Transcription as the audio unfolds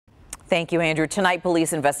Thank you, Andrew. Tonight,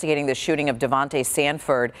 police investigating the shooting of Davontae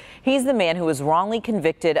Sanford. He's the man who was wrongly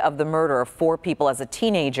convicted of the murder of 4 people as a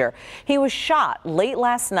teenager. He was shot late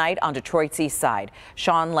last night on Detroit's east side.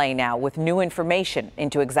 Sean Lay now with new information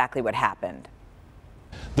into exactly what happened.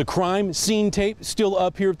 The crime scene tape still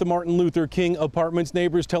up here at the Martin Luther King Apartments.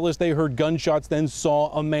 Neighbors tell us they heard gunshots, then saw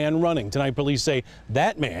a man running. Tonight, police say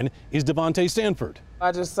that man is Davontae Sanford.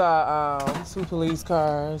 I just saw 2 police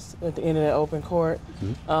cars at the end of the open court.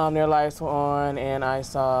 Their lights were on, and I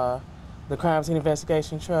saw the crime scene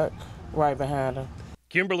investigation truck right behind them.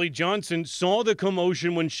 Kimberly Johnson saw the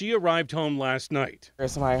commotion when she arrived home last night.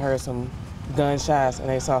 Somebody heard some gunshots, and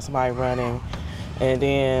they saw somebody running. And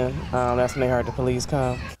then that's when they heard the police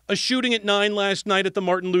come. A shooting at 9 last night at the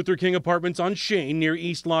Martin Luther King Apartments on Shane near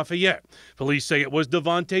East Lafayette. Police say it was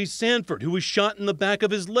Davontae Sanford who was shot in the back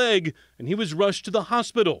of his leg, and he was rushed to the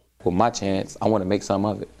hospital. With my chance, I want to make some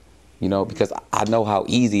of it, because I know how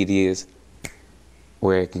easy it is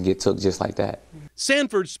where it can get took just like that.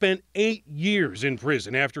 Sanford spent 8 years in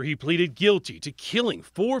prison after he pleaded guilty to killing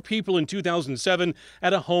 4 people in 2007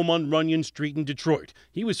 at a home on Runyon Street in Detroit.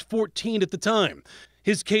 He was 14 at the time.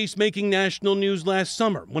 His case making national news last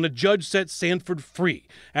summer when a judge set Sanford free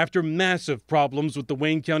after massive problems with the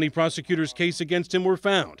Wayne County prosecutor's case against him were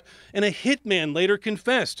found. And a hitman later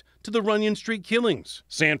confessed to the Runyon Street killings.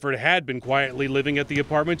 Sanford had been quietly living at the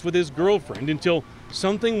apartments with his girlfriend until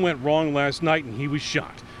something went wrong last night and he was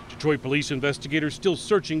shot. Detroit police investigators still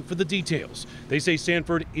searching for the details. They say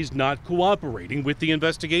Sanford is not cooperating with the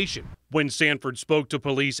investigation. When Sanford spoke to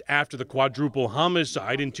police after the quadruple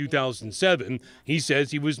homicide in 2007, he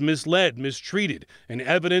says he was misled, mistreated, and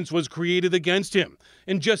evidence was created against him.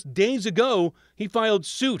 And just days ago, he filed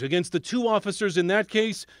suit against the 2 officers in that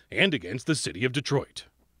case and against the city of Detroit.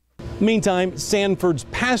 Meantime, Sanford's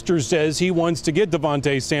pastor says he wants to get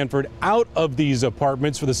Davontae Sanford out of these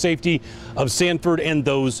apartments for the safety of Sanford and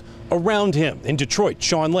those around him. In Detroit,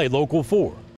 Sean Lay, Local 4.